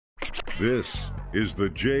This is the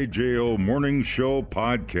JJO Morning Show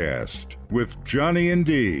podcast with Johnny and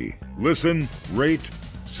D. Listen, rate,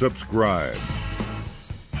 subscribe.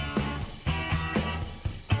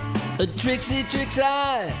 Trixie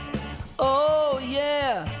Trixie, oh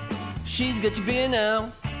yeah, she's got your beer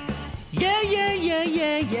now.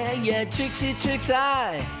 Yeah, Trixie Trixie,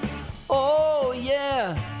 oh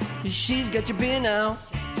yeah, she's got your beer now.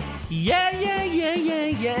 Yeah,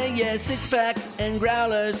 six packs and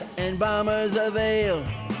growlers and bombers of ale.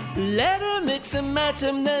 Let her mix and match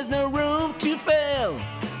 'em, there's no room to fail.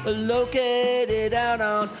 Located out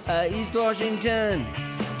on East Washington,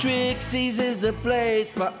 Trixie's is the place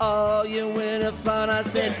for all your winter fun. I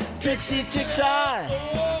said, Trixie Trixie. Hi.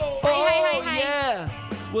 Yeah.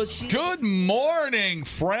 Well, Good morning,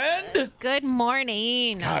 friend. Good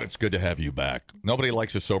morning. God, it's good to have you back. Nobody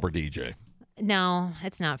likes a sober DJ. No,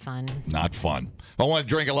 it's not fun. Not fun. I want to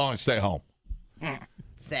drink alone and stay home.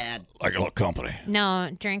 Sad. Like a little company.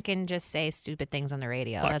 No, drink and just say stupid things on the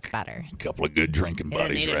radio. That's better. A couple of good drinking You don't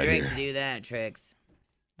buddies need a right drink here. to do that, Trix.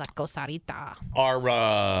 La cosarita.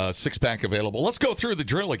 Our six-pack available. Let's go through the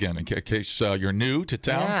drill again in case you're new to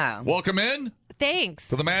town. Yeah. Welcome in Thanks.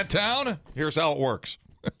 to the Mad Town. Here's how it works.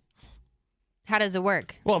 How does it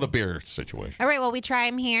work? Well, the beer situation. All right, well, we try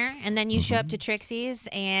them here, and then you show up to Trixie's,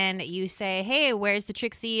 and you say, hey, where's the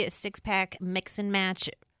Trixie six-pack mix and match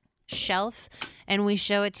shelf? And we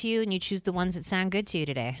show it to you, and you choose the ones that sound good to you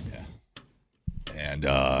today. And,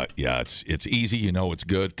 it's easy. You know it's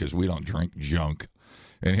good because we don't drink junk.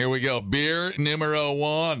 And here we go. Beer numero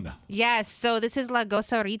one. Yes, so this is La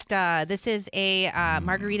Gosarita. This is a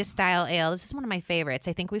margarita-style ale. This is one of my favorites.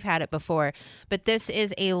 I think we've had it before. But this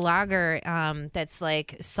is a lager that's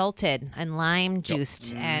like salted and lime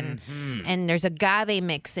juiced, and there's agave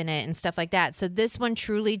mix in it and stuff like that. So this one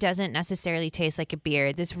truly doesn't necessarily taste like a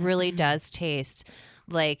beer. This really does taste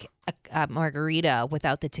like a margarita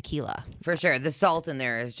without the tequila. For sure. The salt in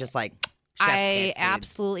there is just like chef's kiss, I dude.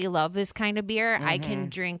 absolutely love this kind of beer. I can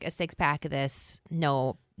drink a six-pack of this,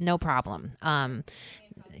 no problem.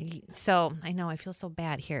 So I know I feel so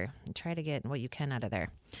bad here. Try to get what you can out of there.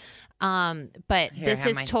 But Here, this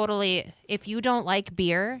have is mine. totally, if you don't like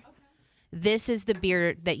beer, this is the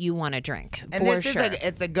beer that you want to drink. And for this sure.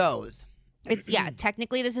 it's a goes. It's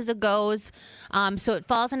technically this is a goes. So it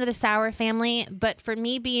falls under the sour family, but for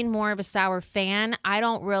me being more of a sour fan, I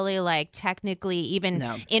don't really like technically even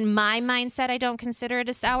in my mindset I don't consider it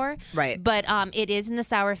a sour. Right. But it is in the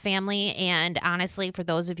sour family, and honestly for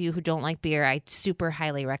those of you who don't like beer, I super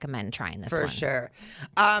highly recommend trying this one. For sure.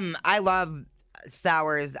 I love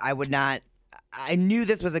sours. I knew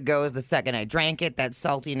this was a goes the second I drank it, that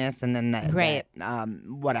saltiness and then that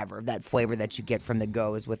that flavor that you get from the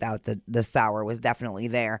goes without the sour was definitely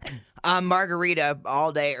there. Margarita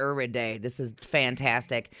all day, every day. This is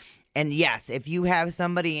fantastic. And yes, if you have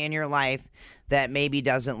somebody in your life that maybe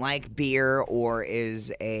doesn't like beer or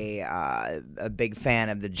is a big fan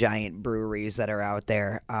of the giant breweries that are out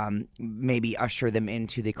there, maybe usher them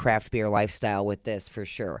into the craft beer lifestyle with this for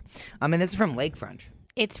sure. And this is from Lakefront.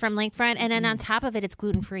 It's from Lakefront, and then on top of it, it's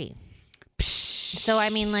gluten-free. So, I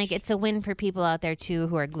mean, like, it's a win for people out there, too,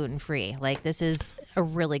 who are gluten-free. Like, this is a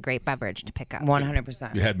really great beverage to pick up.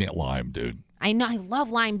 100%. You had me at lime, dude. I know. I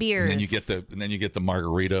love lime beers. And then you get the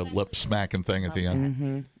margarita lip smacking thing at the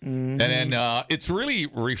end. And then it's really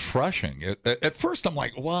refreshing. At first, I'm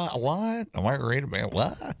like, what? A margarita, man?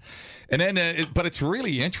 What? And then, but it's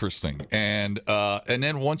really interesting. And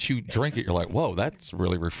then once you drink it, you're like, whoa, that's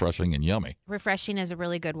really refreshing and yummy. Refreshing is a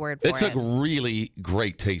really good word for It's it. a really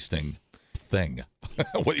great tasting thing.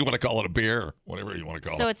 What do you want to call it? A beer? Whatever you want to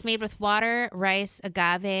call So it. it's made with water, rice,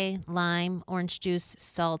 agave, lime, orange juice,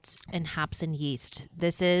 salt, and hops and yeast.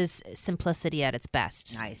 This is simplicity at its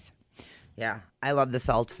best. Nice. Yeah. I love the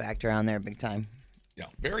salt factor on there big time. Yeah,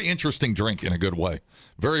 very interesting drink in a good way.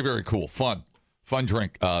 Very, very cool. Fun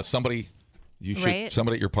drink. Somebody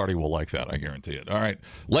at your party will like that. I guarantee it. All right.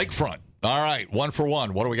 Lakefront. All right. 1 for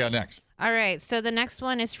 1. What do we got next? All right. So the next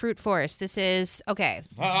one is Fruit Force. This is, okay.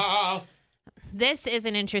 This is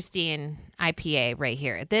an interesting IPA right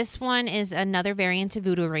here. This one is another variant of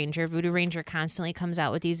Voodoo Ranger. Voodoo Ranger constantly comes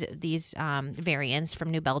out with these variants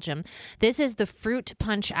from New Belgium. This is the Fruit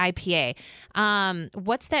Punch IPA.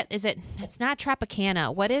 What's that? It's not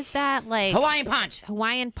Tropicana. What is that? Like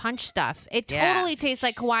Hawaiian Punch stuff. It totally tastes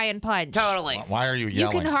like Hawaiian Punch. Totally. Why are you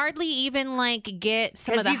yelling? You can hardly even get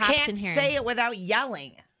some of the hops in here. You can't say it without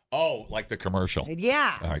yelling. Oh, like the commercial.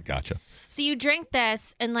 Yeah. All right, gotcha. So you drink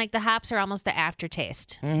this, and the hops are almost the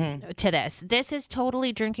aftertaste to this. This is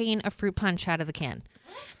totally drinking a fruit punch out of the can.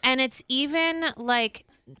 And it's even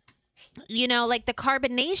You know, like the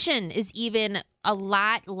carbonation is even a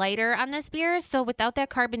lot lighter on this beer. So without that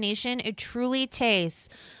carbonation, it truly tastes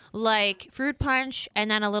like fruit punch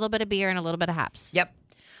and then a little bit of beer and a little bit of hops. Yep.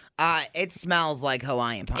 It smells like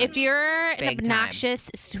Hawaiian Punch. If you're an Big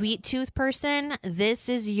obnoxious sweet tooth person, this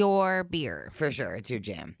is your beer. For sure, it's your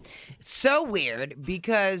jam. It's so weird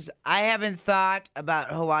because I haven't thought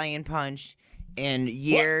about Hawaiian Punch in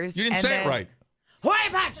years. What? You didn't say it right.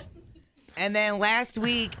 Hawaiian Punch! And then last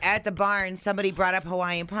week at the barn, somebody brought up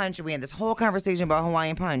Hawaiian Punch, and we had this whole conversation about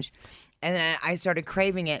Hawaiian Punch. And then I started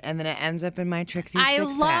craving it, and then it ends up in my Trixie I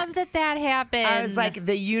six-pack. love that happened. I was like,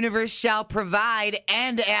 the universe shall provide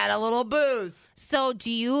and add a little booze. So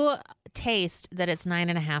do you taste that it's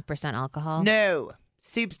 9.5% alcohol? No.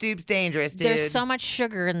 Soup Stoop's dangerous, dude. There's so much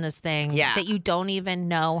sugar in this thing Yeah. that you don't even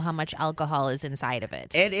know how much alcohol is inside of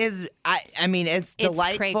it. It is, I mean, it's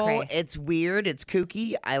delightful. cray-cray. It's weird. It's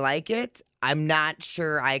kooky. I like it. I'm not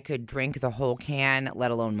sure I could drink the whole can, let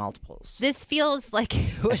alone multiples. This feels like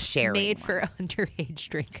it was sharing made one. for underage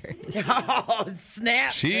drinkers. Oh,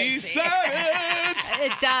 snap. She said it.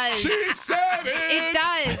 It does. She said it. It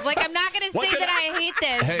does. Like, I'm not going to What say did that I hate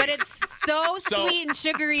this, Hey. but it's so sweet and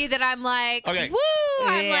sugary that I'm like, Okay. woo!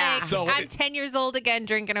 I'm Yeah. like, So I'm it- 10 years old again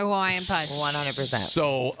drinking a Hawaiian Punch. 100%.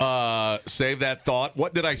 So save that thought.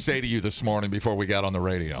 What did I say to you this morning before we got on the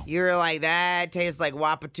radio? You were like, that tastes like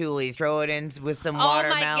Wapatuli. Throw it in with some Oh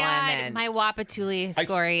watermelon. my God. And My Wapatuli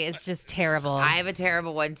story is just terrible. I have a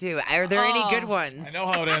terrible one, too. Are there any good ones? I know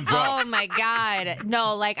how it ends up. Oh my God.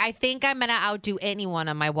 No, like I think I'm going to outdo anyone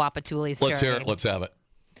on my Wapatuli story. Let's hear it. Let's have it.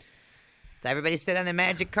 So everybody sit on the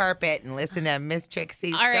magic carpet and listen to Miss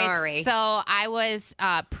Trixie's All right. story. So I was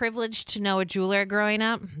privileged to know a jeweler growing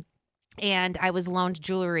up, and I was loaned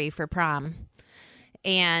jewelry for prom.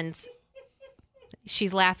 And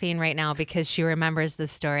she's laughing right now because she remembers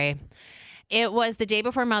this story. It was the day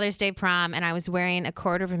before Mother's Day prom, and I was wearing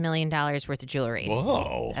 $250,000 worth of jewelry.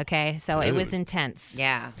 Whoa. Okay, so it was Dude. intense.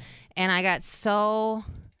 Yeah. And I got so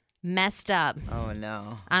messed up Oh,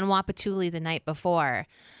 no. on Wapatuli the night before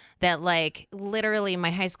that, like, literally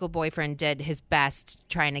my high school boyfriend did his best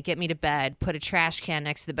trying to get me to bed, put a trash can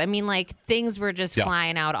next to the bed. I mean, like, things were just Yeah.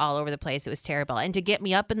 flying out all over the place. It was terrible. And to get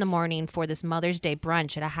me up in the morning for this Mother's Day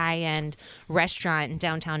brunch at a high-end restaurant in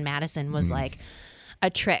downtown Madison was, like, a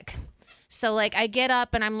trick. So, like, I get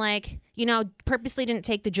up and I'm like, you know, purposely didn't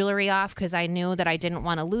take the jewelry off because I knew that I didn't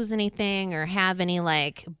want to lose anything or have any,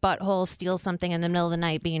 like, butthole steal something in the middle of the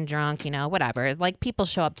night being drunk, you know, whatever. Like, people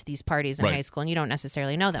show up to these parties in Right. high school and you don't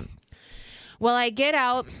necessarily know them. Well, I get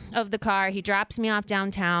out of the car. He drops me off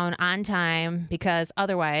downtown on time because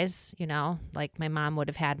otherwise, you know, like, my mom would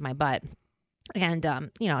have had my butt. And,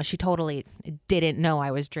 you know, she totally didn't know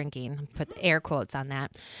I was drinking. Put air quotes on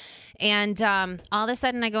that. And all of a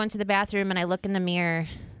sudden, I go into the bathroom and I look in the mirror,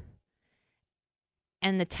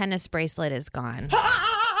 and the tennis bracelet is gone. Dude.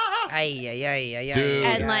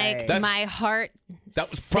 And like That's- my heart That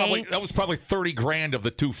was sank. probably $30,000 of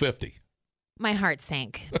the $250. My heart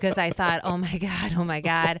sank because I thought, oh my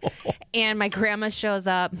God. And my grandma shows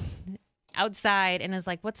up outside and is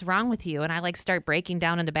like, what's wrong with you? And I like start breaking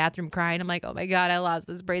down in the bathroom crying. I'm like, oh my God, I lost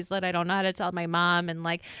this bracelet. I don't know how to tell my mom. And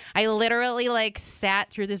like, I literally like sat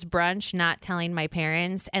through this brunch not telling my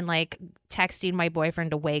parents and like texting my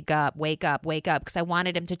boyfriend to wake up. Because I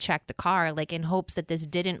wanted him to check the car, like in hopes that this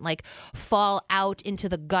didn't like fall out into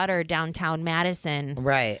the gutter downtown Madison.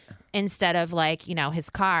 Right. Instead of like, you know, his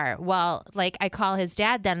car. Well, like I call his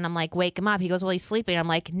dad then and I'm like, wake him up. He goes, well, he's sleeping. I'm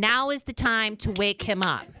like, now is the time to wake him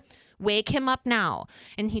up. Wake him up now.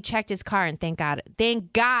 And he checked his car and thank God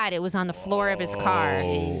it was on the floor of his car.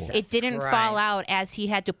 It didn't fall out as he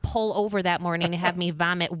had to pull over that morning to have me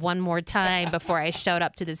vomit one more time before I showed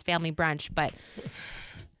up to this family brunch. But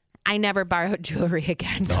I never borrowed jewelry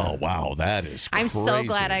again. Oh, wow. That is crazy. I'm so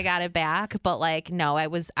glad I got it back, but like, no, I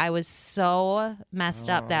was so messed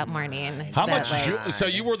up that morning. How that, much? like, So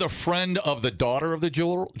you were the friend of the daughter of the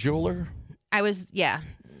jeweler? I was, yeah.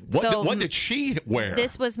 What did she wear?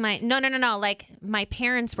 This was my no. Like my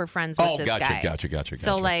parents were friends with this guy. Gotcha.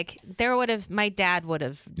 So like my dad would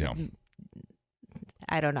have. Yeah.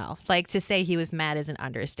 I don't know. Like to say he was mad is an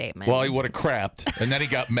understatement. Well, he would have crapped, and then he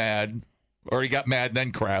got mad, or he got mad and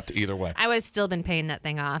then crapped. Either way. I would have still been paying that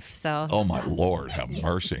thing off. So. Oh my Lord, have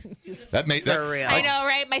mercy. That made For real. I know,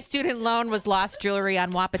 right? My student loan was lost jewelry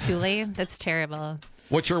on Wapatuli. That's terrible.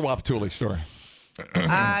 What's your Wapatuli story?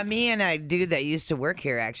 Me and a dude that used to work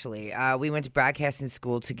here, actually, we went to broadcasting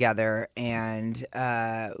school together, and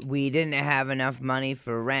we didn't have enough money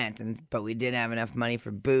for rent, but we did have enough money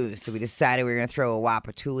for booze, so we decided we were going to throw a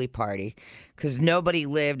Wapatuli party because nobody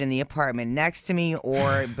lived in the apartment next to me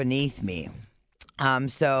or beneath me.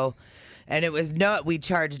 So And it was we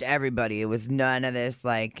charged everybody. It was none of this,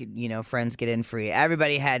 like, friends get in free.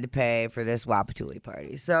 Everybody had to pay for this Wapatuli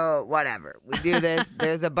party. So, whatever. We do this.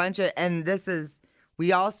 There's a bunch of, and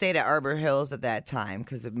we all stayed at Arbor Hills at that time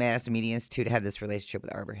because the Madison Media Institute had this relationship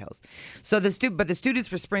with Arbor Hills. So the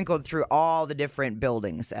students were sprinkled through all the different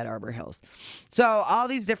buildings at Arbor Hills. So all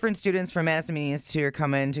these different students from Madison Media Institute are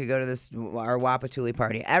coming to go to our Wapatuli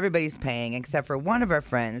party. Everybody's paying except for one of our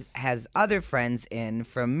friends has other friends in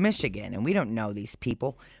from Michigan, and we don't know these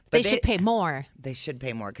people. But they should pay more. They should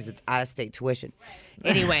pay more because it's out-of-state tuition.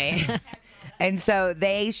 Anyway. And so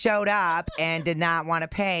they showed up and did not want to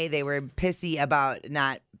pay. They were pissy about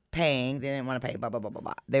not paying. They didn't want to pay, blah, blah, blah, blah,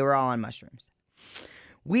 blah. They were all on mushrooms.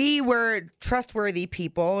 We were trustworthy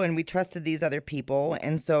people, and we trusted these other people.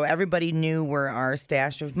 And so everybody knew where our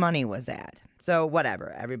stash of money was at. So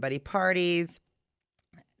whatever. Everybody parties.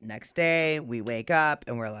 Next day, we wake up,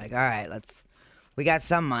 and we're like, all right, we got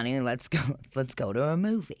some money. Let's go to a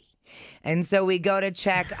movie. And so we go to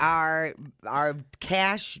check our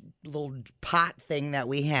cash little pot thing that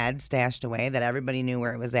we had stashed away that everybody knew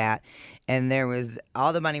where it was at. And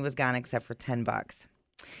all the money was gone except for $10.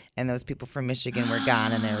 And those people from Michigan were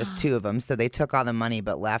gone, and there was 2 of them. So they took all the money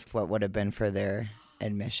but left what would have been for their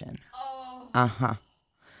admission. Uh-huh.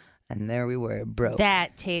 And there we were, broke.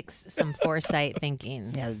 That takes some foresight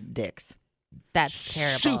thinking. Yeah, dicks. That's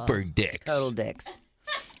terrible. Super dicks. Total dicks.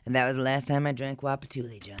 And that was the last time I drank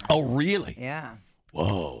Wapatuli, John. Oh, really? Yeah.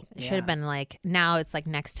 Whoa. It should have been like, now it's like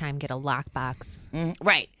next time get a lockbox.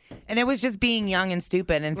 Right. And it was just being young and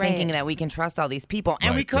stupid and thinking that we can trust all these people.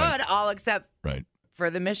 And we could, all except for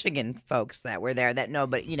the Michigan folks that were there that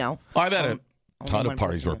nobody, I've had a ton of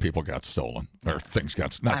parties where people got stolen or things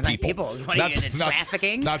got not people. What are you into,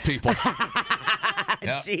 trafficking? Not people.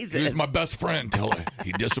 Jesus. He was my best friend till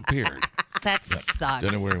he disappeared. That sucks.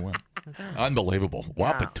 Didn't know where he went. Unbelievable.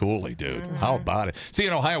 Wapatuli, dude. How about it? See,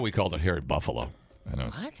 in Ohio, we called it Hairy Buffalo.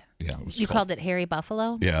 What? Yeah, it was You called it Hairy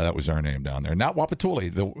Buffalo? Yeah, that was our name down there. Not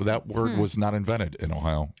Wapatuli. That word was not invented in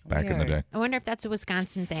Ohio back in the day. I wonder if that's a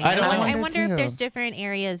Wisconsin thing. I don't know. I wonder too. if there's different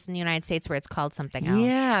areas in the United States where it's called something else.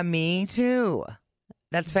 Yeah, me too.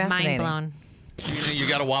 That's fascinating. Mind blown. You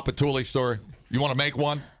got a Wapatuli story? You want to make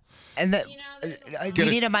one? And you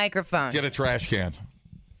need a microphone. Get a trash can.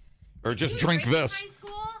 Or just drink this.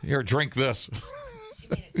 Here, drink this.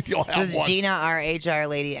 You'll have So one. Gina, our HR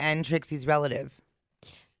lady, and Trixie's relative.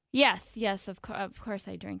 Yes, of course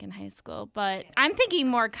I drank in high school, but I'm thinking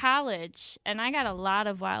more college, and I got a lot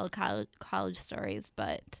of wild college stories,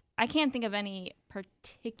 but I can't think of any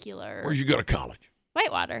particular. Where'd you go to college?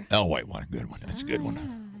 Whitewater. Oh, Whitewater. Good one. That's a good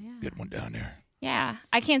one. Yeah. Good one down there. Yeah,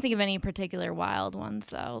 I can't think of any particular wild ones,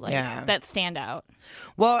 though, that stand out.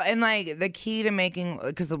 Well, and like the key to making,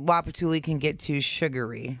 because the Wapatuli can get too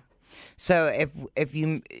sugary. So if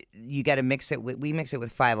you got to mix it with, we mix it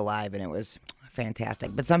with 5 Alive, and it was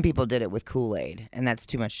fantastic. But some people did it with Kool-Aid, and that's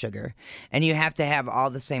too much sugar. And you have to have all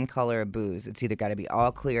the same color of booze. It's either got to be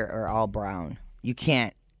all clear or all brown. You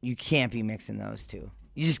can't be mixing those two.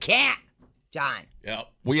 You just can't, John. Yeah,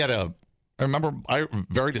 we had I remember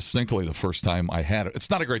very distinctly the first time I had it. It's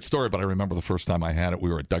not a great story, but I remember the first time I had it. We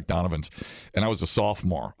were at Doug Donovan's, and I was a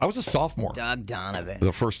sophomore. Doug Donovan.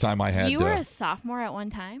 The first time I had You were a sophomore at one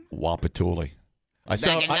time? Wapatuli. Back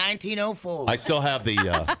in 1904. I still have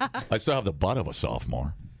the butt of a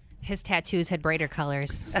sophomore. His tattoos had brighter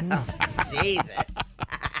colors. Jesus.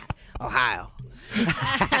 Ohio.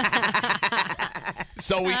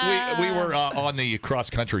 So we were on the cross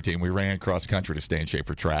country team. We ran cross country to stay in shape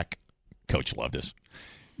for track. Coach loved us.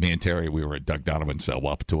 Me and Terry, we were at Doug Donovan's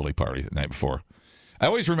Wapatuli party the night before. I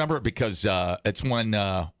always remember it because it's when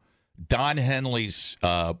Don Henley's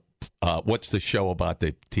what's the show about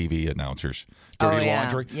the TV announcers? Dirty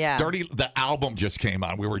Laundry. Yeah. The album just came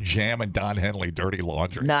out. We were jamming Don Henley, Dirty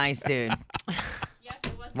Laundry. Nice, dude.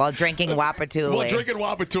 While drinking Wapatuli. Well, drinking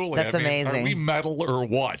Wapatuli. That's amazing. Are we metal or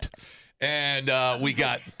what? And we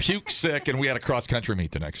got puke sick, and we had a cross-country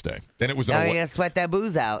meet the next day. And it was you gotta sweat that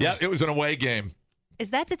booze out. Yeah, it was an away game.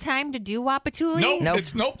 Is that the time to do Wapatuli?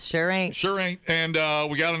 Nope. Sure ain't. And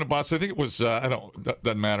we got on a bus. I think it was,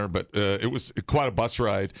 doesn't matter, but it was quite a bus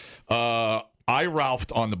ride. I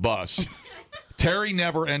ralphed on the bus. Terry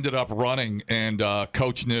never ended up running, and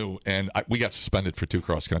Coach knew, and we got suspended for 2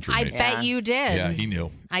 cross-country meets. I bet you did. Yeah, he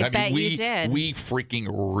knew. I bet you did. We freaking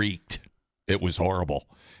reeked. It was horrible.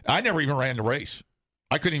 I never even ran the race.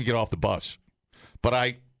 I couldn't even get off the bus. But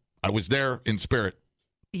I was there in spirit.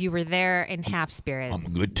 You were there in half spirit. I'm a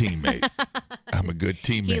good teammate.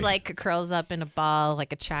 He like curls up in a ball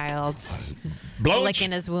like a child,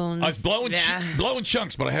 licking his wounds. I was blowing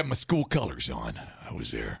chunks, but I had my school colors on. I was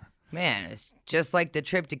there. Man, it's just like the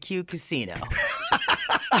trip to Q Casino.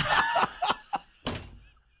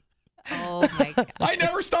 Oh my God. I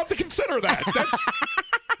never stopped to consider that.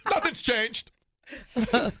 Nothing's changed.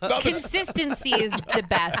 Consistency is the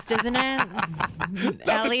best, isn't it?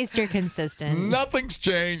 At least you're consistent. Nothing's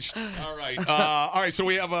changed. All right. All right. So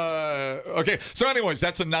we have okay. So, anyways,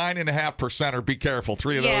 that's a 9.5%. Be careful.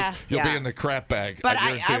 3 of those, you'll be in the crap bag. But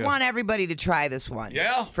I want everybody to try this one.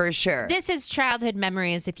 Yeah, for sure. This is childhood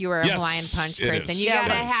memories. If you were a Hawaiian Punch person, you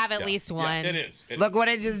gotta have at least one. Yeah, it is. Look what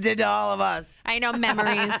it just did to all of us. I know,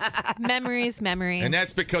 memories, memories. And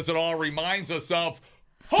that's because it all reminds us of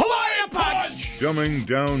Hawaiian Punch! Dumbing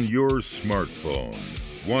down your smartphone.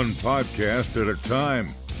 One podcast at a time.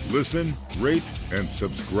 Listen, rate, and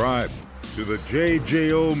subscribe to the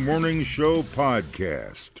JJO Morning Show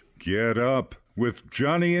podcast. Get up with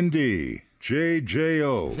Johnny and D.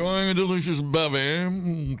 JJO. Enjoying a delicious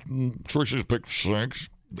bevy. Tricia's pick 6.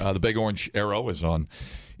 The Big Orange Arrow is on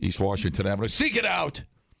East Washington Avenue. Seek it out.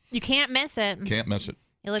 You can't miss it. Can't miss it.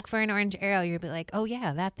 You look for an orange arrow, you'll be like, oh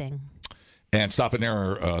yeah, that thing. And stop in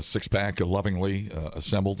there, 6-pack lovingly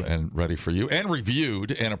assembled and ready for you, and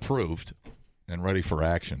reviewed and approved and ready for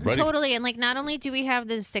action. Totally. And like, not only do we have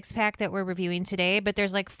the 6-pack that we're reviewing today, but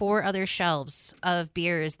there's like 4 other shelves of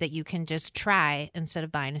beers that you can just try instead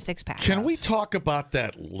of buying a 6-pack. Can we talk about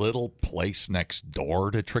that little place next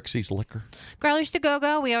door to Trixie's Liquor? Growlers to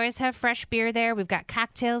Go-Go. We always have fresh beer there. We've got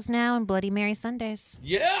cocktails now and Bloody Mary Sundays.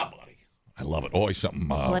 Yeah, buddy. I love it. Always something.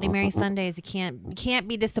 Bloody Mary Sundays. You can't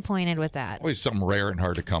be disappointed with that. Always something rare and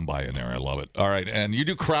hard to come by in there. I love it. All right, and you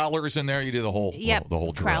do crowlers in there. You do the whole. Yep. The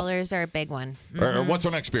whole drill. Crowlers are a big one. What's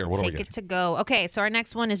our next beer? What do we Take get? it to go. Okay, so our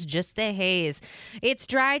next one is Just the Haze. It's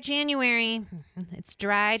dry January.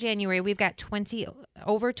 We've got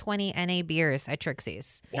over 20 NA beers at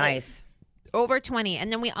Trixie's. Nice. Over 20.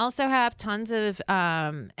 And then we also have tons of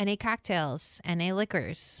NA cocktails, NA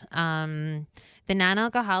liquors. The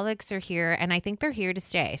non-alcoholics are here, and I think they're here to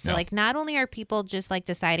stay. So, like, not only are people just, like,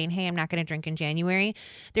 deciding, hey, I'm not going to drink in January,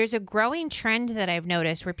 there's a growing trend that I've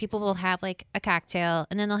noticed where people will have, like, a cocktail,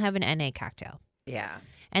 and then they'll have an NA cocktail. Yeah.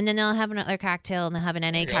 And then they'll have another cocktail, and they'll have an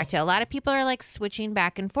NA cocktail. A lot of people are, like, switching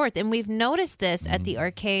back and forth. And we've noticed this at the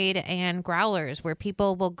arcade and growlers, where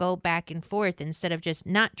people will go back and forth instead of just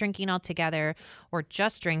not drinking altogether or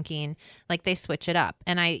just drinking. Like, they switch it up.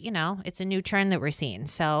 And it's a new trend that we're seeing.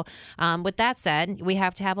 So with that said, we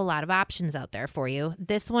have to have a lot of options out there for you.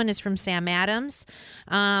 This one is from Sam Adams.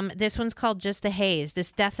 This one's called Just the Haze.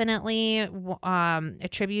 This definitely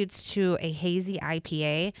attributes to a hazy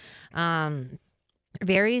IPA.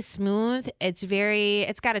 Very smooth. It's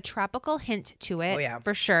got a tropical hint to it,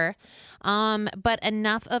 for sure. But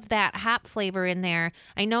enough of that hop flavor in there.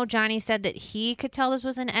 I know Johnny said that he could tell this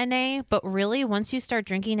was an NA, but really, once you start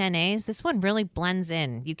drinking NAs, this one really blends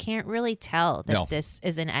in. You can't really tell that this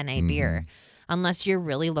is an NA beer unless you're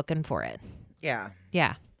really looking for it. Yeah.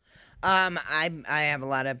 Yeah. I have a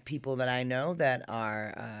lot of people that I know that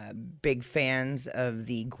are big fans of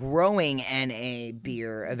the growing NA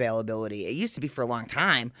beer availability. It used to be for a long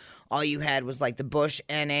time, all you had was like the Busch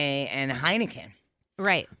NA and Heineken.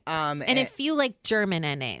 Right. And a few like German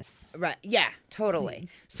NAs. Right. Yeah, totally.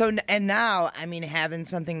 So, and now, I mean, having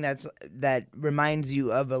something that reminds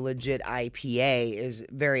you of a legit IPA is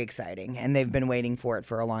very exciting, and they've been waiting for it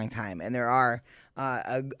for a long time. And there are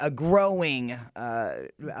a growing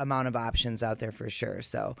amount of options out there for sure.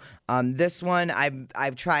 So, this one,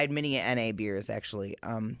 I've tried many NA beers actually.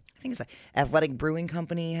 I think it's like Athletic Brewing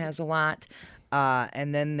Company has a lot,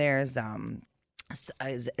 and then there's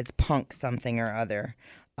it's Punk something or other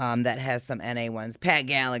that has some NA ones. Pat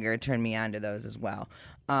Gallagher turned me on to those as well.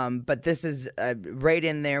 But this is right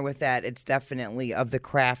in there with that. It's definitely of the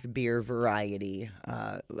craft beer variety,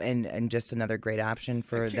 and just another great option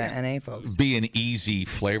for the NA folks. Be an easy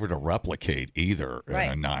flavor to replicate either in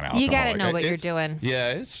a non-alcoholic. You got to know what you're doing.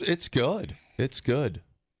 Yeah, it's good. It's good.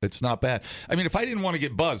 It's not bad. I mean, if I didn't want to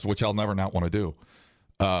get buzzed, which I'll never not want to do,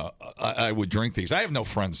 I would drink these. I have no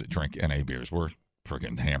friends that drink NA beers. We're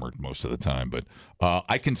freaking hammered most of the time, but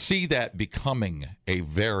I can see that becoming a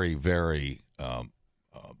very, very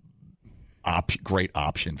great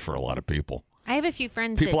option for a lot of people. I have a few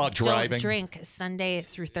friends people that out driving. Don't drink Sunday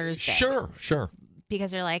through Thursday. Sure.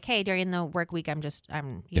 Because they're like, hey, during the work week, I'm going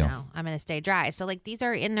to stay dry. So like these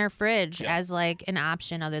are in their fridge as like an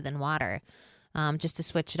option other than water, just to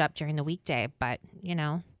switch it up during the weekday. But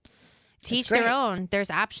Teach great. their own. There's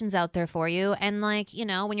options out there for you. And like, you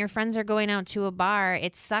know, when your friends are going out to a bar,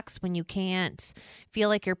 it sucks when you can't feel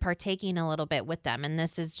like you're partaking a little bit with them. And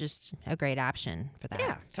this is just a great option for that.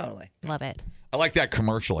 Yeah, totally. Love it. I like that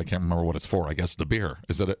commercial. I can't remember what it's for. I guess the beer.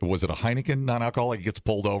 Was it a Heineken non-alcoholic? He gets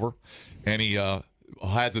pulled over, and he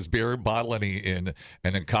has his beer bottle, and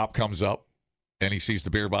then cop comes up, and he sees the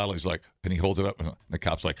beer bottle. He's like, and he holds it up, and the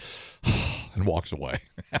cop's like, and walks away.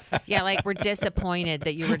 Yeah, like we're disappointed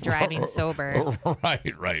that you were driving sober.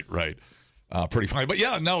 Right. Pretty funny, but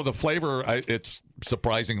yeah, no, the flavor it's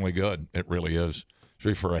surprisingly good. It really is.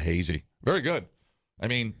 Especially for a hazy, very good. I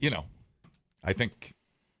mean, you know, I think.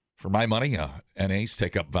 For my money, NAs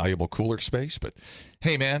take up valuable cooler space. But,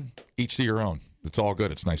 hey, man, each to your own. It's all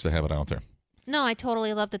good. It's nice to have it out there. No, I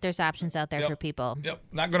totally love that there's options out there Yep. for people. Yep.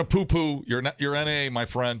 Not going to poo-poo your NA, my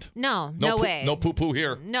friend. No poo- way. No poo-poo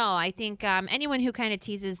here. No, I think anyone who kind of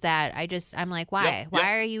teases that, I'm like, why? Yep.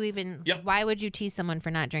 Why are you even, Yep. why would you tease someone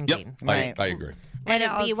for not Yep. drinking? Right. I agree. Let And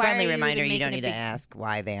it be. a Why friendly are you reminder, even you don't making need a to big- ask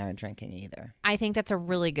why they aren't drinking either. I think that's a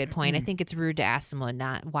really good point. I think it's rude to ask someone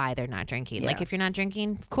not why they're not drinking. Like Yeah. if you're not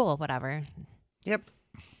drinking, cool, whatever. Yep.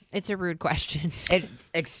 It's a rude question. It's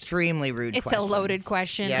extremely rude It's question. a loaded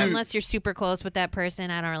question. Yeah. Unless you're super close with that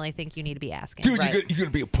person, I don't really think you need to be asking. Dude, Right. you're going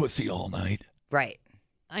to be a pussy all night. Right.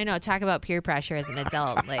 I know. Talk about peer pressure as an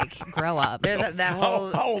adult. Like, grow up. There's that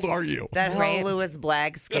whole How old are you? that whole Right. Lewis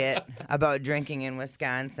Black skit about drinking in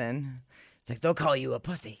Wisconsin. It's like they'll call you a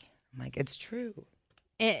pussy. I'm like, it's true.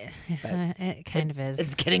 It kind of is.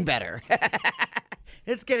 It's getting better.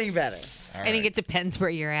 It's getting better. I think it depends where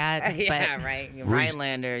you're at. Yeah, but right.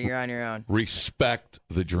 Rhinelander, you're on your own. Respect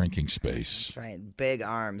the drinking space. That's right. Big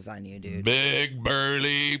arms on you, dude. Big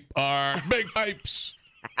burly arm, big pipes.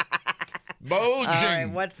 Bulging. All right,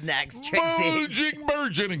 what's next, Trixie?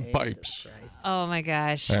 Burgeoning pipes. Oh my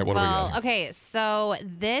gosh. All right, what do we well, got here? okay, so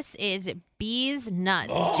this is Bees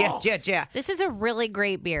Nuts. Yeah. This is a really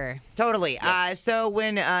great beer. Totally. So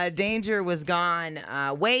when Danger was gone,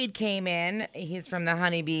 Wade came in. He's from the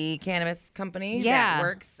Honeybee Cannabis Company Yeah. that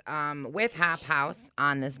works with Hop House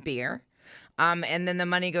on this beer. And then the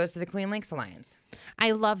money goes to the Queen Lakes Alliance.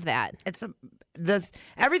 I love that.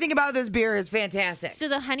 Everything about this beer is fantastic. So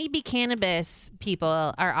the Honeybee Cannabis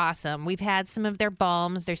people are awesome. We've had some of their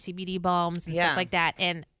balms, their CBD balms and Yeah. stuff like that,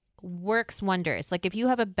 and works wonders. Like if you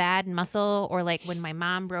have a bad muscle or like when my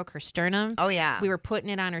mom broke her sternum. Oh, yeah. We were putting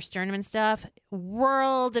it on her sternum and stuff.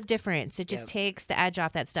 World of difference. It just takes the edge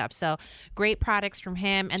off that stuff. So great products from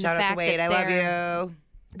him. And Shout the out fact to Wade. that I love you.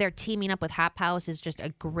 they're teaming up with Hop House is just a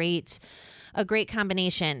great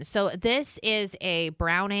combination. So this is a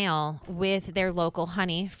brown ale with their local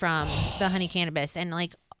honey from the Honey Cannabis, and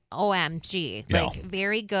like OMG, Yeah. like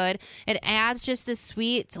very good. It adds just this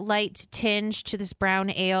sweet, light tinge to this brown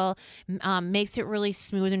ale, makes it really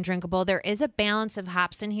smooth and drinkable. There is a balance of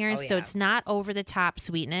hops in here, so yeah. it's not over the top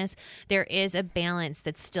sweetness. There is a balance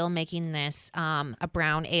that's still making this a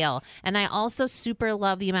brown ale. And I also super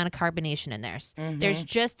love the amount of carbonation in there. There's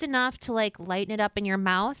just enough to like lighten it up in your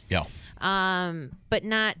mouth. Yeah. But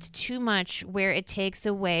not too much where it takes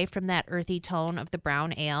away from that earthy tone of the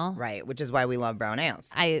brown ale. Right, which is why we love brown ales.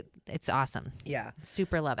 It's awesome. Yeah.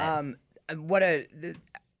 Super love it.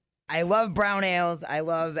 I love brown ales. I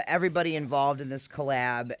love everybody involved in this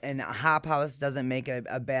collab, and Hop House doesn't make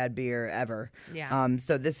a bad beer ever. Yeah.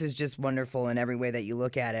 So this is just wonderful in every way that you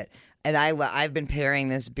look at it. And I've been pairing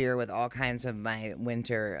this beer with all kinds of my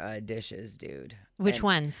winter dishes, dude. Which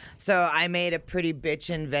ones? So I made a pretty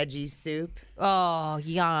bitchin' veggie soup. Oh,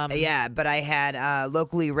 yum. Yeah, but I had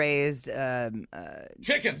locally raised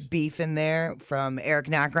Chickens. beef in there from Eric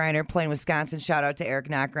Knockreiner, Plain, Wisconsin. Shout out to Eric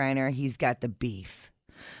Knockreiner. He's got the beef.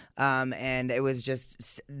 And it was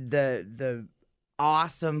just the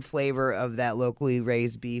awesome flavor of that locally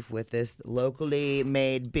raised beef with this locally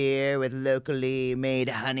made beer with locally made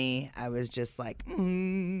honey. I was just like,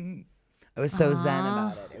 I was so zen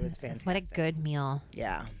about it. It was fantastic. What a good meal.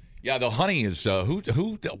 Yeah. Yeah, the honey is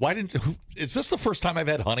is this the first time I've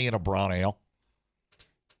had honey in a brown ale?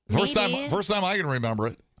 First Maybe. time I can remember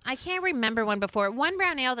it. I can't remember one before. One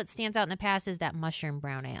brown ale that stands out in the past is that mushroom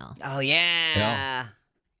brown ale. Oh, yeah. Yeah.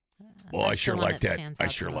 Well, I That's sure the one like that that. stands I out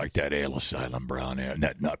the sure most. like that Ale Asylum brown ale.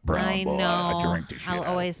 That nut brown, I boy. know. I drink the shit I'll out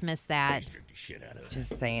of always miss that. it. Drink the shit out of it.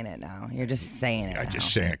 Just saying it now. You're just saying it I'm now.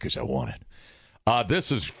 just saying it because I want it.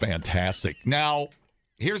 This is fantastic. Now,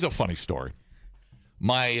 here's a funny story.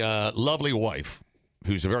 My lovely wife,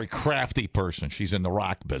 who's a very crafty person, she's in the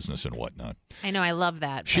rock business and whatnot. I know. I love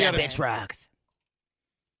that. She That had a- bitch rocks.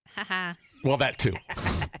 Haha. Well, that too.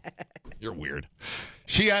 You're weird.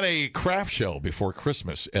 She had a craft show before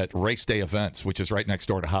Christmas at Race Day Events, which is right next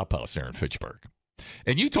door to Hop House there in Fitchburg.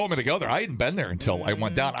 And you told me to go there. I hadn't been there until I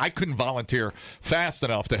went down. I couldn't volunteer fast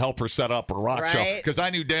enough to help her set up a rock show because I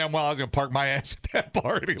knew damn well I was going to park my ass at that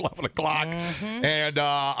bar at 11 o'clock. And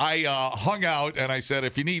I hung out, and I said,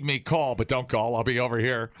 if you need me, call, but don't call. I'll be over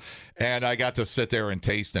here. And I got to sit there and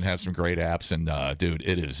taste and have some great apps. And, dude,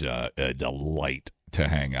 it is a delight to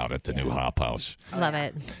hang out at the new Hop House. Love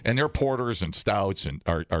it. And their porters and stouts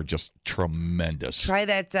are just tremendous. Try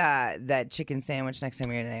that chicken sandwich next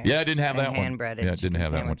time you're there. Yeah, I didn't have that one. Hand-breaded Yeah, I didn't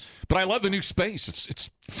have that one. sandwich. But I love the new space. It's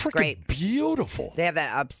freaking great. beautiful. They have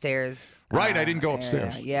that upstairs. Right, I didn't go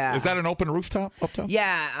upstairs. Yeah. Is that an open rooftop up top?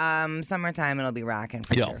 Yeah, summertime it'll be rocking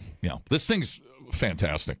for sure. Yeah. This thing's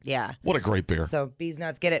fantastic. Yeah. What a great beer. So Bees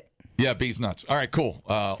Nuts, get it. Yeah, Bees Nuts. All right, cool.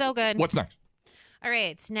 So good. What's next? All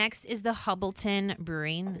right, next is the Hubbleton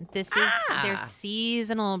Brewing. This is their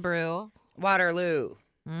seasonal brew. Waterloo.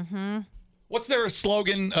 What's their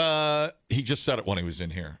slogan? He just said it when he was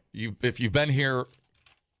in here. If you've been here,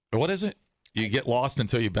 what is it? You get lost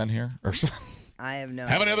until you've been here or something? I have no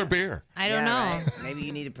Have idea. another beer. I don't know. Right. Maybe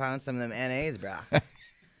you need to pound some of them NAs, bro.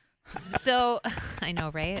 So, I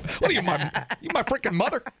know, right? What are you, my freaking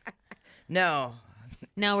mother? No.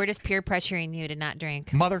 No, we're just peer pressuring you to not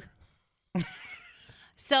drink. Mother?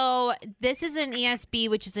 So this is an ESB,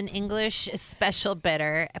 which is an English special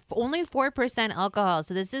bitter, only 4% alcohol.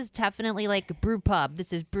 So this is definitely like brew pub.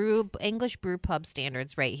 This is English brew pub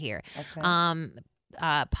standards right here. Okay.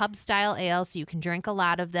 Pub style ale, so you can drink a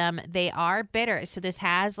lot of them. They are bitter, so this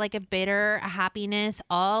has like a bitter hoppiness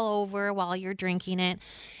all over while you're drinking it.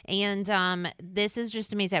 And this is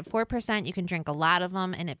just amazing. At 4%, you can drink a lot of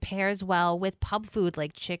them, and it pairs well with pub food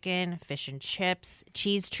like chicken, fish and chips,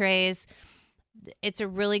 cheese trays. It's a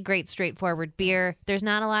really great, straightforward beer. There's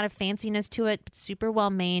not a lot of fanciness to it, but super well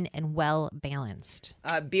made and well balanced.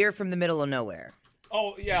 Beer from the middle of nowhere.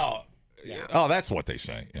 Oh, yeah. Oh, that's what they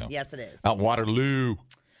say. Yeah. Yes, it is. Out in Waterloo.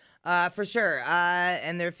 For sure.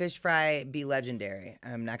 And their fish fry be legendary.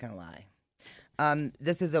 I'm not going to lie.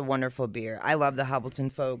 This is a wonderful beer. I love the Hubbleton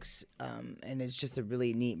folks, and it's just a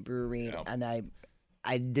really neat brewery. Yeah. And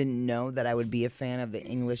I didn't know that I would be a fan of the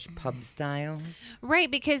English pub style. Right,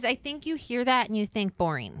 because I think you hear that and you think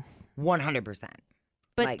boring. 100%.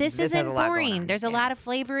 But Like, this has isn't a lot going boring. on. There's a Yeah. lot of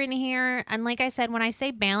flavor in here. And like I said, when I say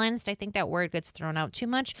balanced, I think that word gets thrown out too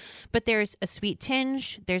much. But there's a sweet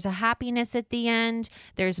tinge. There's a happiness at the end.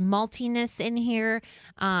 There's maltiness in here.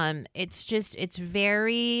 It's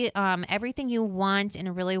very, everything you want in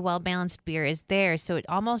a really well-balanced beer is there. So it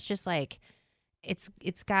almost just like, it's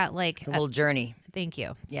got like It's a little journey. Thank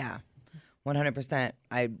you. Yeah. 100%.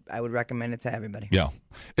 I would recommend it to everybody. Yeah.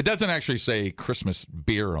 It doesn't actually say Christmas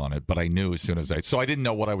beer on it, but I knew as soon as so I didn't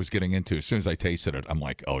know what I was getting into. As soon as I tasted it, I'm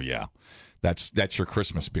like, oh, yeah, that's your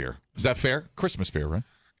Christmas beer. Is that fair? Christmas beer, right?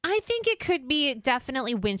 I think it could be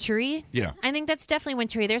definitely wintry. Yeah. I think that's definitely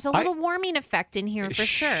wintry. There's a little warming effect in here for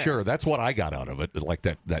sure. Sure. That's what I got out of it, like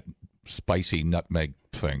that spicy nutmeg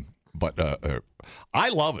thing. But I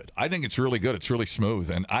love it. I think it's really good. It's really smooth.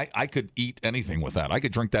 And I could eat anything with that. I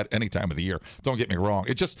could drink that any time of the year. Don't get me wrong.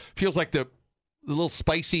 It just feels like the little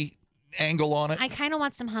spicy angle on it. I kind of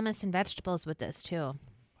want some hummus and vegetables with this, too.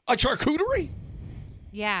 A charcuterie?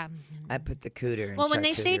 Yeah. I put the cooter in Well, when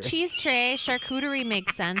they say charcuterie. cheese tray, charcutery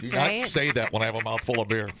makes sense, Do right? not say that when I have a mouthful of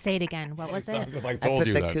beer. Say it again. What was it? If I I told put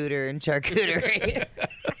you the that. cooter in charcuterie.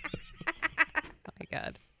 Oh, my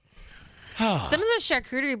God. Some of those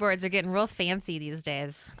charcuterie boards are getting real fancy these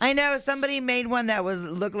days. I know somebody made one that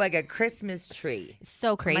looked like a Christmas tree. It's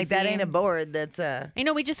so crazy. Like that ain't a board. That's a. I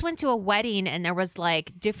know we just went to a wedding and there was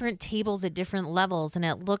like different tables at different levels and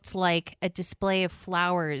it looked like a display of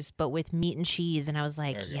flowers but with meat and cheese and I was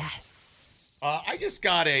like, yes. I just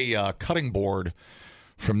got a cutting board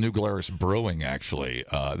from New Glarus Brewing, actually.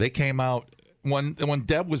 They came out when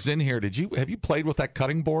Deb was in here. Have you played with that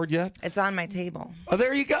cutting board yet? It's on my table. Oh,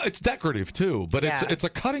 there you go. It's decorative too, but Yeah. it's a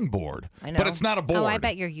cutting board. I know. But it's not a board. Oh, I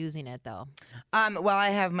bet you're using it though. Well, I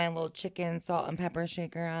have my little chicken salt and pepper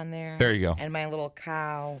shaker on there. There you go. And my little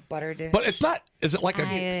cow butter dish. But it's not. Is it like a?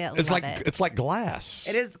 I It's love like it. it's like glass.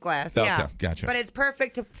 It is glass. Okay, Yeah. gotcha. But it's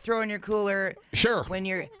perfect to throw in your cooler. Sure. When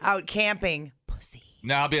you're out camping. Pussy.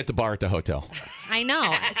 Now I'll be at the bar at the hotel. I know.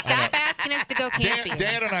 Stop asking us to go camping.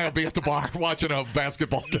 Dan and I will be at the bar watching a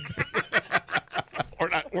basketball game.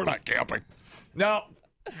 We're not camping. No,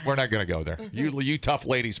 we're not going to go there. You tough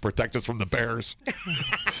ladies protect us from the bears.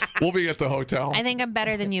 We'll be at the hotel. I think I'm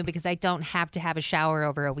better than you because I don't have to have a shower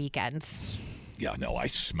over a weekend. Yeah, no, I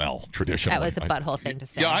smell traditionally. That was a butthole thing to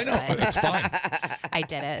say. Yeah, I know. but It's fine. I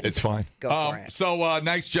did it. It's fine. Go for it. So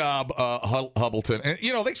nice job, Hubbleton. And,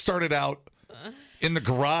 they started out in the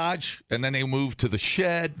garage, and then they moved to the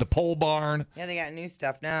shed, the pole barn. Yeah, they got new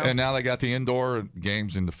stuff now. And now they got the indoor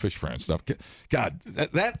games and the fish fry and stuff. God,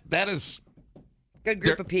 that is good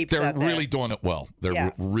group of peeps. They're out there. really doing it well.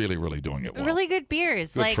 They're really, really doing it well. Really good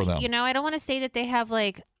beers. Good for them. I don't want to say that they have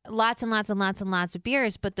like lots and lots and lots and lots of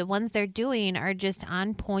beers, but the ones they're doing are just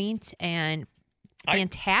on point and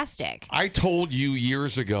fantastic. I told you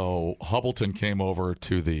years ago, Hubbleton came over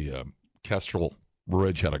to the Kestrel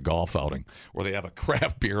Ridge, had a golf outing where they have a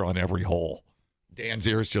craft beer on every hole. Dan's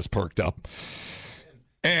ears just perked up.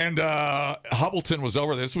 And Hubbleton was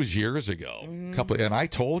over. This was years ago. And I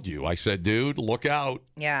told you, I said, dude, look out.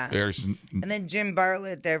 Yeah. And then Jim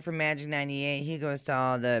Bartlett there from Magic 98, he goes to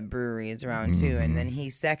all the breweries around too. And then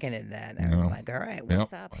he seconded that. I was like, all right,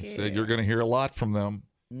 what's up here? I said, you're going to hear a lot from them.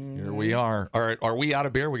 Here we are. All right, are we out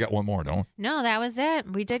of beer? We got one more, don't we? No, that was it.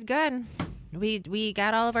 We did good. We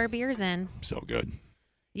got all of our beers in. So good.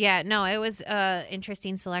 Yeah, no, it was an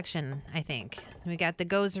interesting selection, I think. We got the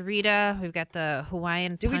Gozarita. We've got the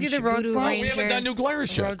Hawaiian Did we Punch do the Road Voodoo Slush? Ranger. We haven't done New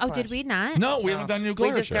Glarus yet. Oh, did we not? No, we haven't done New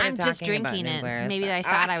Glarus just yet. started I'm just talking about drinking New it. Glarus. Maybe I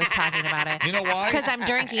thought I was talking about it. You know why? Because I'm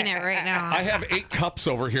drinking it right now. I have 8 cups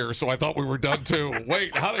over here, so I thought we were done too.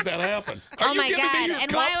 Wait, how did that happen? Are Oh you my giving me God. your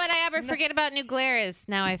And why cups? would I ever forget about New Glarus?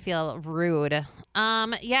 Now I feel rude.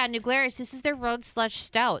 Yeah, New Glarus, this is their Road Slush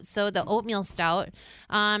Stout. So the oatmeal stout.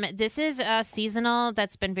 This is seasonal.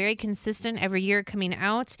 That's been very consistent every year coming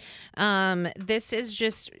out. This is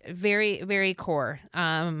just very, very core.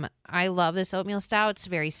 I love this oatmeal stout. It's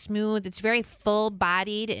very smooth. It's very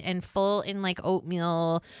full-bodied and full in like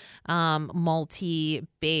oatmeal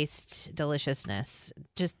malty-based deliciousness.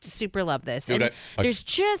 Just super love this. Dude, and I- there's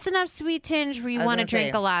just enough sweet tinge where you I was want to gonna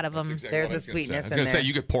drink say, a lot of them. Exactly There's what I a was gonna sweetness say. I was in going to say, there.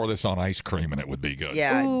 you could pour this on ice cream and it would be good.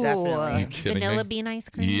 Yeah, Ooh, definitely. kidding vanilla me? bean ice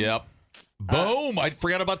cream. Yep. Boom. I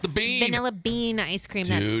forgot about the bean. Vanilla bean ice cream.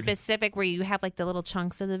 That's Dude. specific where you have like the little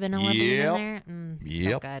chunks of the vanilla bean in Yep. there. So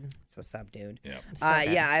Yep. good. That's what's up, dude. Yep. So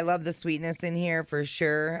good. Yeah, I love the sweetness in here for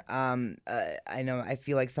sure. I know I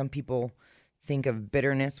feel like some people think of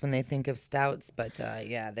bitterness when they think of stouts, but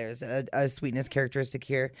yeah, there's a sweetness characteristic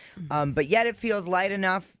here. But yet it feels light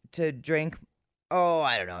enough to drink,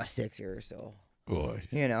 I don't know, a 6 or so. Boy.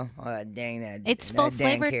 You know, dang that. It's that full dang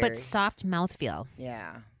flavored Carrie. but soft mouthfeel.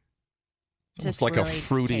 Yeah. It's Just like really a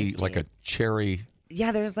fruity, tasty. like a cherry.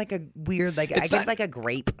 Yeah, there's like a weird, like, It's I not- get like a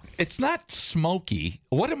grape. It's not smoky.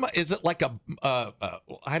 Is it like a, I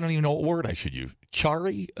don't even know what word I should use.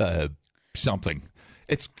 Chari? Something.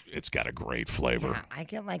 It's got a great flavor. Yeah, I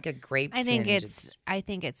get like a grape. I think tinge. it's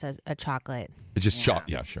a chocolate. It's just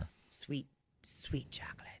yeah, sure. sweet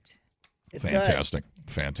chocolate. It's Fantastic.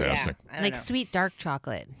 Good. Fantastic. Yeah, I don't Like know. sweet dark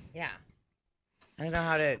chocolate. Yeah. I don't know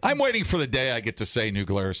how to. I'm waiting for the day I get to say New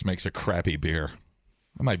Glarus makes a crappy beer.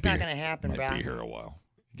 I might It's be not here. gonna happen, might bro. be here a while.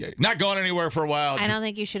 Okay. Not going anywhere for a while. I don't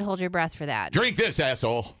think you should hold your breath for that. Drink this,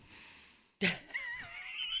 asshole.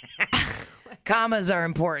 Commas are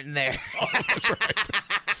important there. That's right.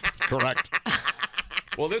 Correct.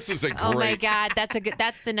 Well, this is a great. Oh my God,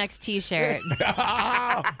 that's the next T-shirt.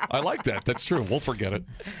 I like that. That's true. We'll forget it.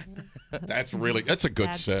 That's a good That's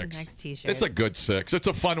the 6. next T-shirt. It's a good 6. It's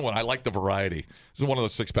a fun one. I like the variety. This is one of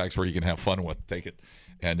those 6-packs where you can have fun with. Take it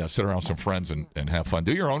and sit around with some friends and have fun.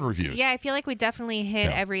 Do your own reviews. Yeah, I feel like we definitely hit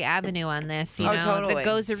Yeah. every avenue on this. You Oh, know, totally. the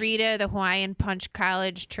Gozarita, the Hawaiian Punch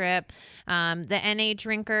college trip, the NA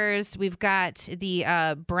drinkers. We've got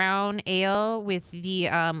the brown ale with the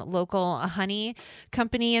local honey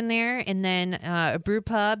company in there, and then a brew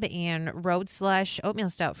pub and Road Slush oatmeal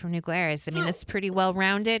stout from New Glarus. I mean, this is pretty well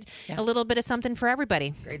rounded. A little bit of something for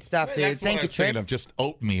everybody. Great stuff, dude. That's what Thank I you, was thinking Trix. of. Just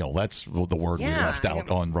oatmeal. That's the word we Yeah, left out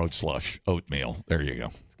yeah. on Road Slush. Oatmeal. There you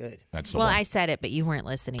go. It's good. That's the Well, one. I said it, but you weren't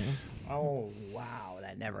listening. Oh, wow.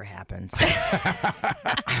 That never happens.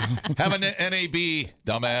 Have an NAB,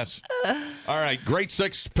 dumbass. All right, great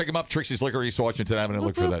 6. Pick them up. Trixie's Liquor, East Washington Avenue.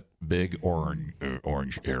 Look for that big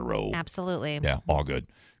orange arrow. Absolutely. Yeah, all good.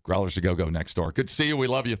 Growlers to go next door. Good to see you. We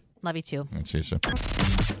love you. Love you too. And see you soon.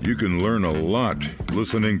 You can learn a lot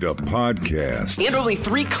listening to podcasts. And only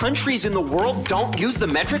 3 countries in the world don't use the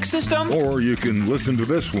metric system? Or you can listen to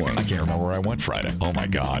this one. I can't remember where I went Friday. Oh, my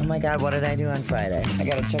God. Oh my God, what did I do on Friday? I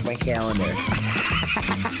gotta check my calendar.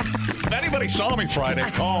 If anybody saw me Friday,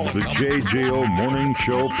 call. The JJO Morning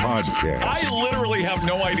Show podcast. I literally have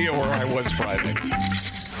no idea where I was Friday.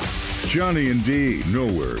 Johnny and D,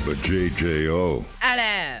 nowhere but JJO.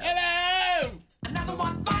 Hello. Another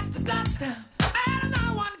one bites the dust. And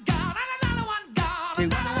another one gone. And another one gone.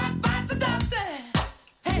 Another one bites the dust.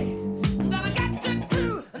 Hey, I'm gonna get you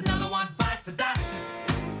too. Another one bites the dust.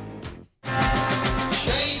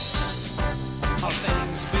 Shapes of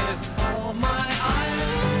things before my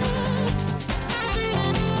eyes.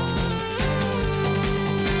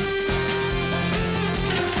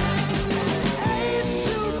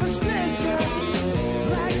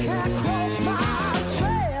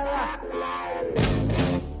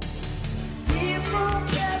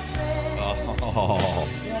 Oh,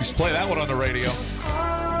 just play that one on the radio.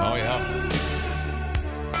 Oh, yeah.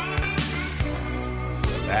 So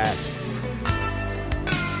that.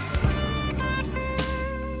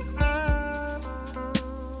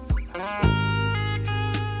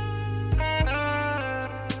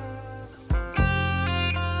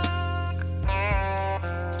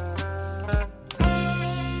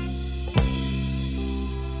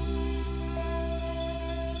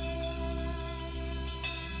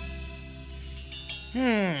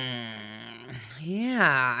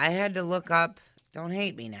 Yeah, I had to look up. Don't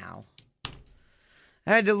hate me now.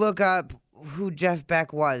 I had to look up who Jeff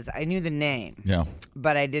Beck was. I knew the name. Yeah.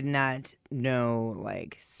 But I did not know,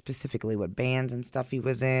 like, specifically what bands and stuff he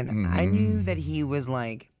was in. I knew that he was,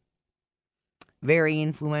 like, very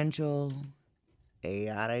influential.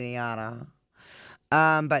 Yada, yada.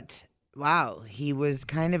 But, wow, he was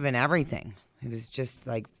kind of in everything. He was just,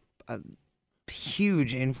 like, a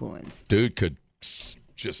huge influence. Dude could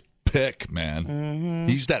just pick, man.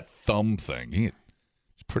 He's that thumb thing. He's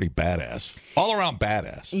pretty badass. All around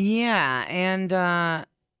badass. Yeah, and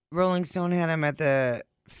Rolling Stone had him at the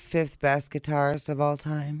 5th best guitarist of all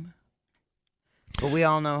time. But we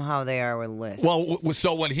all know how they are with lists. Well,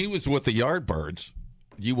 so when he was with the Yardbirds,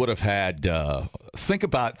 you would have had think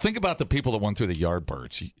about the people that went through the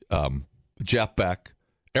Yardbirds. Jeff Beck,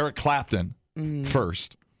 Eric Clapton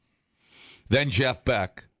first, then Jeff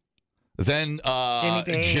Beck, then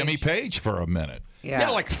Jimmy Page for a minute. Yeah,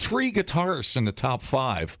 like 3 guitarists in the top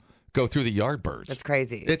 5 go through the Yardbirds. That's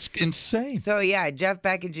crazy. It's insane. So, yeah, Jeff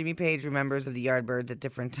Beck and Jimmy Page were members of the Yardbirds at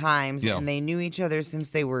different times, and they knew each other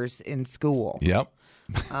since they were in school. Yep.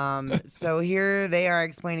 So here they are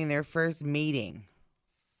explaining their first meeting.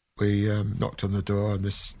 We knocked on the door, and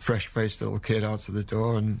this fresh-faced little kid answered the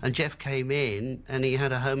door. And Jeff came in, and he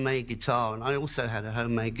had a homemade guitar, and I also had a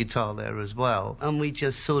homemade guitar there as well. And we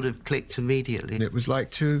just sort of clicked immediately. It was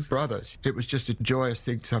like 2 brothers. It was just a joyous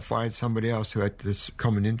thing to find somebody else who had this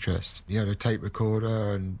common interest. He had a tape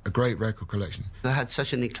recorder and a great record collection. I had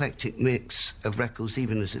such an eclectic mix of records,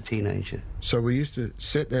 even as a teenager. So we used to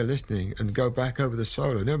sit there listening and go back over the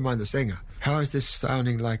solo, never mind the singer. How is this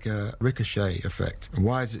sounding like a Ricochet effect? And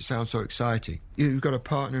why does it sound so exciting? You've got a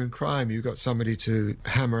partner in crime. You've got somebody to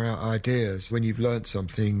hammer out ideas. When you've learnt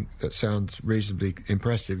something that sounds reasonably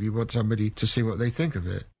impressive, you want somebody to see what they think of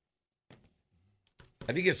it.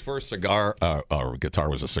 I think his first guitar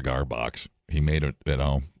was a cigar box. He made it at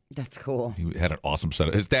home. That's cool. He had an awesome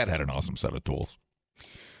set. His dad had an awesome set of tools.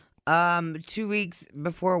 2 weeks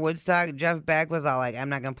before Woodstock, Jeff Beck was all like, I'm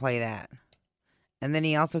not going to play that. And then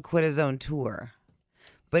he also quit his own tour.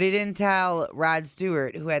 But he didn't tell Rod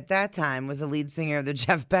Stewart, who at that time was the lead singer of the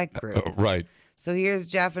Jeff Beck group. Right. So here's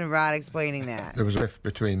Jeff and Rod explaining that. There was a rift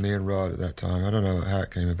between me and Rod at that time. I don't know how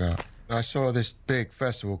it came about. I saw this big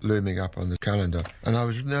festival looming up on the calendar, and I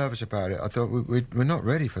was nervous about it. I thought, we're not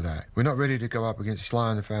ready for that. We're not ready to go up against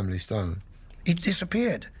Sly and the Family Stone. He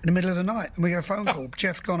disappeared in the middle of the night, and we got a phone call.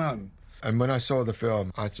 Jeff's gone home. And when I saw the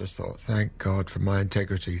film, I just thought, thank God for my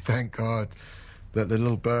integrity. Thank God that the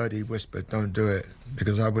little birdie whispered, don't do it,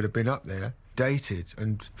 because I would have been up there, dated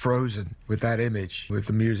and frozen with that image, with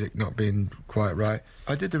the music not being quite right.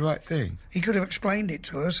 I did the right thing. He could have explained it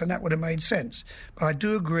to us, and that would have made sense. But I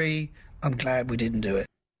do agree, I'm glad we didn't do it.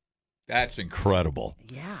 That's incredible.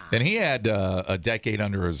 Yeah. And he had a decade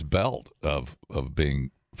under his belt of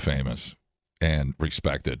being famous and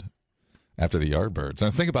respected after the Yardbirds.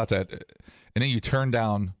 And think about that. And then you turn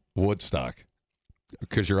down Woodstock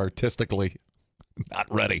because you're artistically not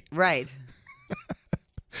ready. Right.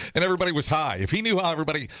 And everybody was high. If he knew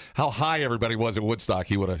how high everybody was at Woodstock,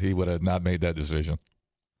 he would have not made that decision.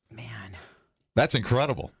 Man. That's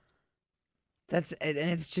incredible. And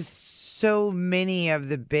it's just so many of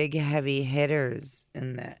the big heavy hitters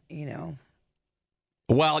in that, you know.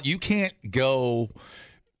 Well, you can't go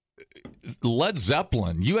Led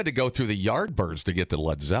Zeppelin. You had to go through the Yardbirds to get to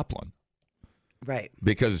Led Zeppelin. Right.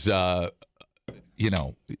 Because that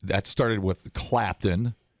started with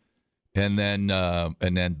Clapton, and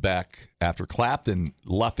then Beck after Clapton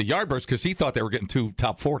left the Yardbirds because he thought they were getting too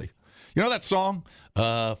top 40. You know that song,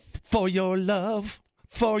 For Your Love,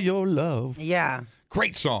 For Your Love. Yeah.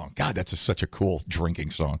 Great song. God, that's such a cool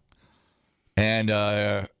drinking song. And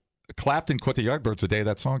Clapton quit the Yardbirds the day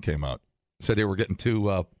that song came out. Said they were getting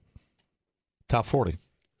too top 40,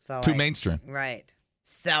 too mainstream. Right.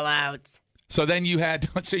 Sellouts. So then you had,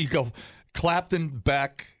 let's say you go Clapton,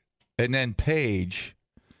 Beck, and then Page,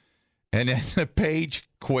 and then Page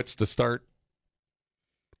quits to start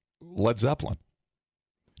Led Zeppelin.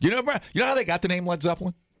 You know how they got the name Led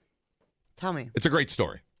Zeppelin? Tell me. It's a great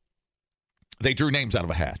story. They drew names out of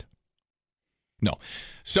a hat. No.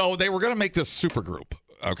 So they were going to make this super group,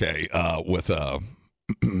 okay, with,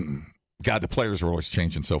 God, the players were always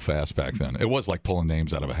changing so fast back then. It was like pulling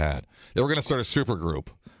names out of a hat. They were going to start a super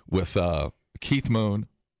group with Keith Moon,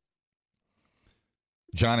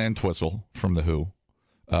 John Entwistle from The Who,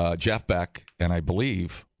 Jeff Beck, and I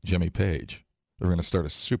believe Jimmy Page. They're going to start a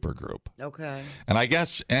super group. Okay. And I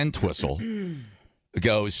guess Entwistle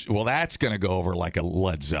goes, well, that's going to go over like a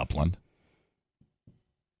Led Zeppelin.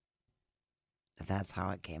 That's how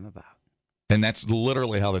it came about. And that's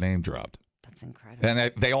literally how the name dropped. That's incredible.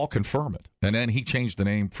 And they all confirm it. And then he changed the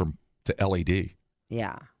name to LED.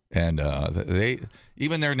 Yeah. And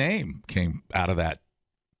even their name came out of that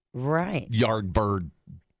Yardbird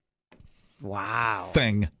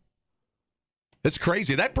thing. It's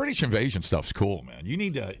crazy. That British invasion stuff's cool, man. You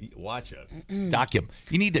need to watch it.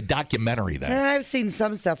 You need to documentary that. I've seen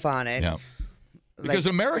some stuff on it. Yeah. Because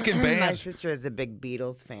American bands. My sister is a big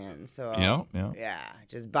Beatles fan, so yeah.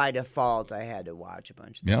 Just by default, I had to watch a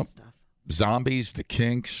bunch of that stuff. Zombies, the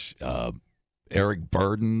Kinks, Eric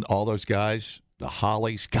Burden, all those guys, the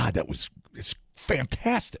Hollies. God, it's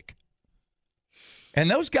fantastic. And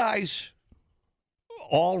those guys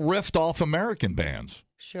all riffed off American bands.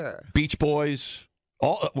 Sure. Beach Boys.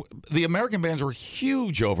 The American bands were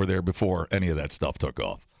huge over there before any of that stuff took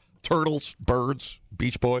off. Turtles, Birds,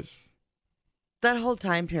 Beach Boys. That whole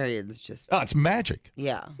time period is just... Oh, it's magic.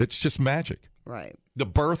 Yeah. It's just magic. Right. The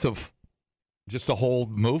birth of just a whole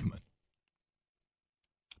movement.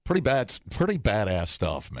 Pretty badass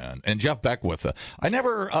stuff, man. And Jeff Beck with it. I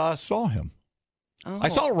never saw him. Oh. I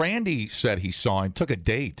saw Randy said he saw him, took a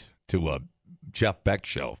date to a Jeff Beck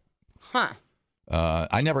show. Huh.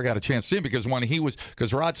 I never got a chance to see him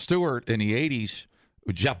because Rod Stewart in the 80s,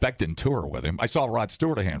 Jeff Beck didn't tour with him. I saw Rod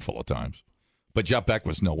Stewart a handful of times, but Jeff Beck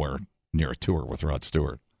was nowhere near a tour with Rod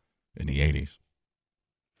Stewart in the 80s.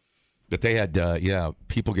 But they had,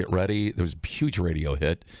 People Get Ready. There was a huge radio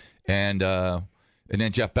hit. And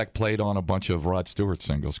then Jeff Beck played on a bunch of Rod Stewart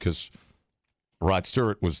singles because Rod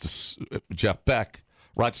Stewart was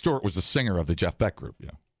Rod Stewart was the singer of the Jeff Beck group,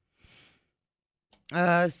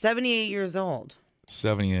 78 years old.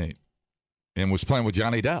 78. And was playing with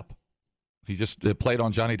Johnny Depp. He just played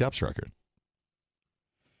on Johnny Depp's record.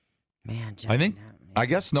 Man, Johnny Depp. I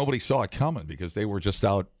guess nobody saw it coming because they were just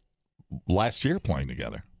out last year playing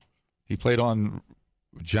together. He played on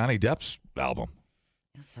Johnny Depp's album.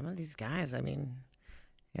 Yeah, some of these guys,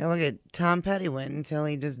 look at Tom Petty went until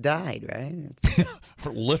he just died, right?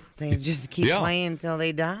 They just keep playing until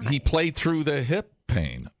they die. He played through the hip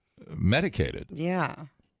pain, medicated. Yeah.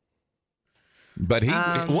 But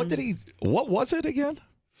what was it again?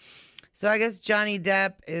 So I guess Johnny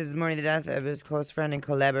Depp is mourning the death of his close friend and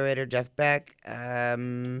collaborator, Jeff Beck.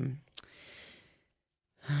 Johnny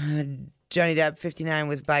Depp, 59,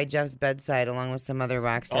 was by Jeff's bedside along with some other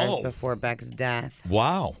rock stars before Beck's death.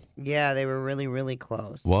 Wow. Yeah, they were really, really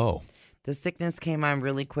close. Whoa. The sickness came on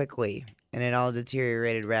really quickly, and it all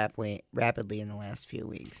deteriorated rapidly in the last few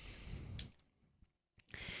weeks.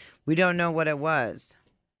 We don't know what it was.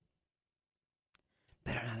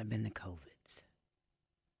 Better not have been the COVID.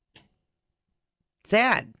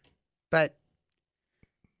 Sad, but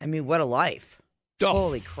what a life!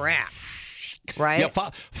 Holy crap! Right?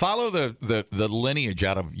 Yeah, follow the lineage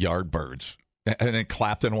out of Yardbirds, and then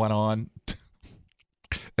Clapton went on.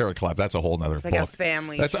 Eric Clapton, that's a whole nother book. It's like a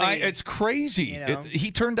family tree. It's crazy. He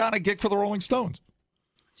turned down a gig for the Rolling Stones.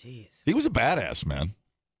 Jeez, he was a badass, man.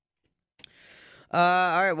 All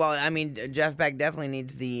right. Well, Jeff Beck definitely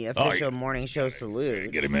needs the official morning show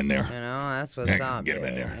salute. Get him in there. That's what's up. Get him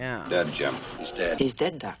in there. Yeah. Dead, Jim. He's dead. He's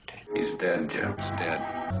dead, Doctor. He's dead, Jim. He's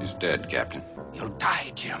dead. He's dead, Captain. He'll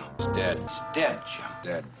die, Jim. He's dead. He's dead, Jim.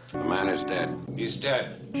 Dead. The man is dead. He's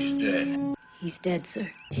dead. He's dead. He's dead,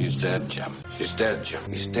 sir. He's dead, Jim. He's dead, Jim.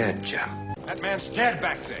 He's dead, Jim. That man's dead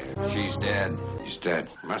back there. She's dead. He's dead.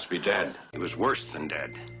 He must be dead. He was worse than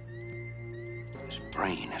dead. His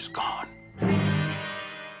brain is gone.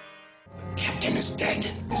 Captain is dead.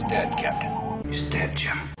 He's dead, Captain. He's dead,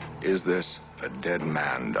 Jim. Is this a dead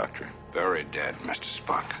man, Doctor? Very dead, Mr.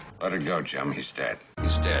 Spock. Let her go, Jim. He's dead.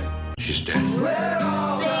 He's dead. She's dead. We're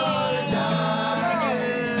all gonna die.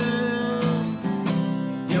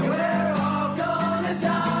 Yeah, we're all gonna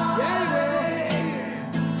die.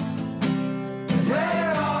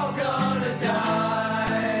 We're all gonna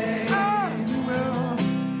die.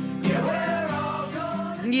 Yeah, we're all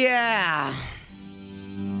gonna die. Yeah.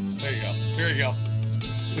 There you go.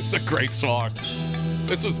 It's a great song.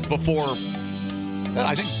 This was before,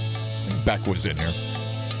 I think Beck was in here.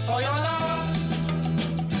 For your love.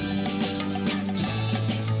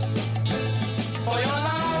 For your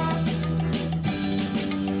love.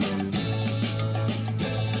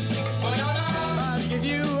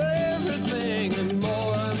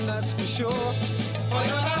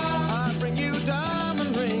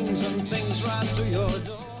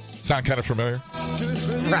 Sound kind of familiar?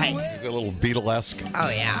 Right. Is it a little Beatle-esque? Oh,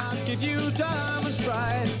 yeah. Give you diamonds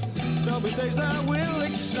bright. There'll be days that will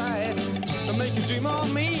excite and make you dream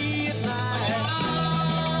of me at night.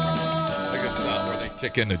 I think it's where they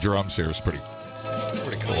kick in the drums here is pretty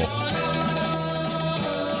cool.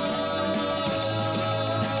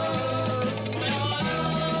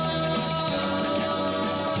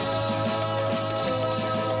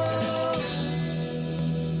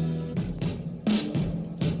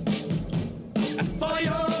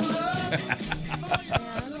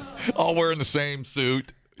 All wearing the same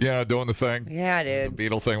suit. Yeah, doing the thing. Yeah, dude. The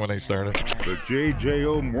Beatle thing when they started. The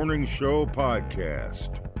JJO Morning Show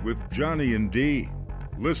podcast with Johnny and D.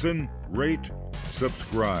 Listen, rate,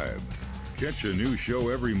 subscribe. Catch a new show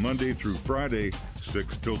every Monday through Friday,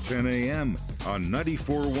 6 till 10 a.m. on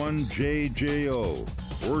 94.1 JJO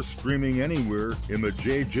or streaming anywhere in the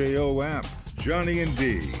JJO app. Johnny and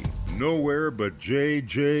D. Nowhere but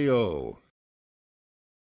JJO.